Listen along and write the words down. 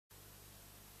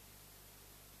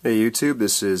Hey YouTube,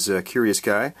 this is Curious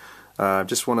Guy.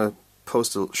 Just want to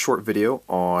post a short video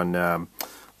on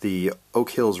the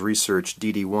Oak Hills Research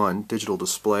DD-1 digital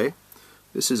display.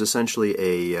 This is essentially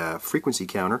a frequency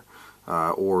counter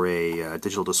or a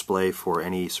digital display for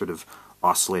any sort of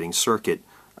oscillating circuit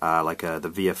like the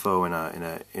VFO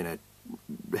in a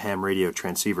ham radio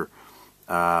transceiver.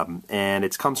 And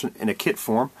it comes in a kit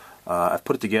form. I've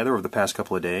put it together over the past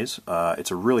couple of days.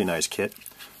 It's a really nice kit.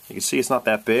 You can see it's not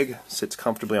that big, sits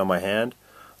comfortably on my hand.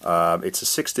 It's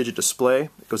a 6-digit display.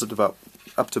 It goes up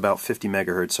to about 50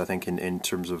 megahertz, I think, in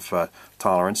terms of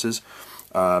tolerances.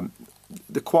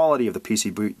 The quality of the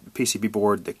PCB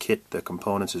board, the kit, the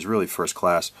components is really first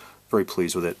class. Very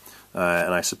pleased with it.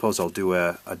 And I suppose I'll do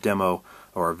a demo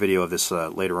or a video of this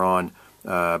later on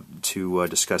to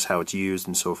discuss how it's used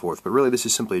and so forth. But really this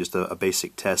is simply just a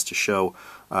basic test to show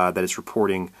that it's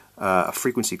reporting a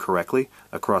frequency correctly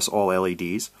across all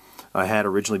LEDs. I had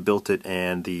originally built it,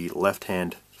 and the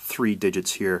left-hand 3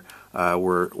 digits here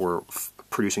were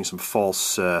producing some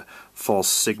false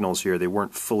signals here. They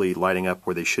weren't fully lighting up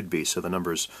where they should be, so the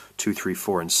numbers 2, 3,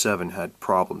 4, and 7 had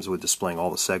problems with displaying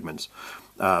all the segments.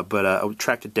 But I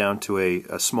tracked it down to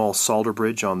a small solder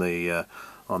bridge on the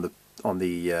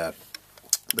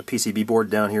PCB board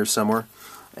down here somewhere,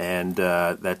 and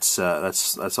that's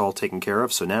all taken care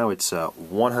of. So now it's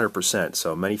 100%.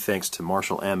 So many thanks to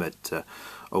Marshall M at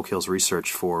Oak Hills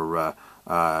Research for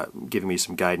giving me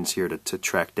some guidance here to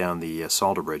track down the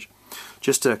solder bridge.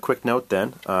 Just a quick note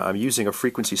then, I'm using a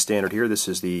frequency standard here. This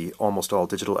is the Almost All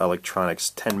Digital Electronics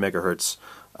 10 megahertz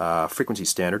frequency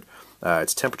standard.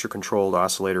 It's temperature controlled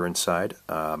oscillator inside,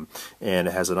 and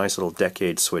it has a nice little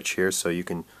decade switch here, so you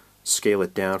can scale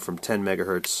it down from 10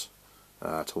 megahertz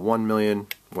to 1 million,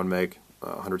 1 meg,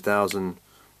 100,000,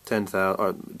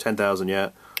 10,000, yeah,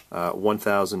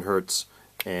 1,000 hertz,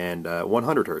 and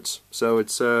 100 hertz. So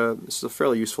this is a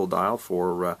fairly useful dial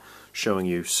for showing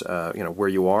you, where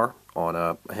you are on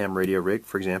a ham radio rig,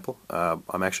 for example.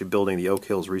 I'm actually building the Oak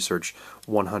Hills Research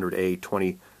 100A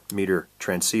 20-meter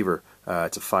transceiver.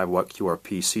 It's a 5-watt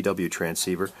QRP CW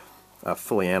transceiver,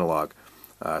 fully analog.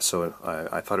 So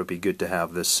I thought it would be good to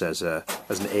have this as an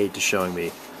aid to showing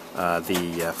me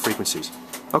the frequencies.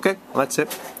 Okay, well that's it.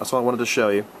 That's all I wanted to show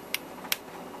you.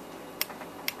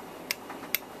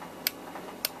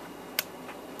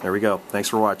 There we go. Thanks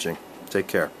for watching. Take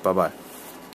care. Bye-bye.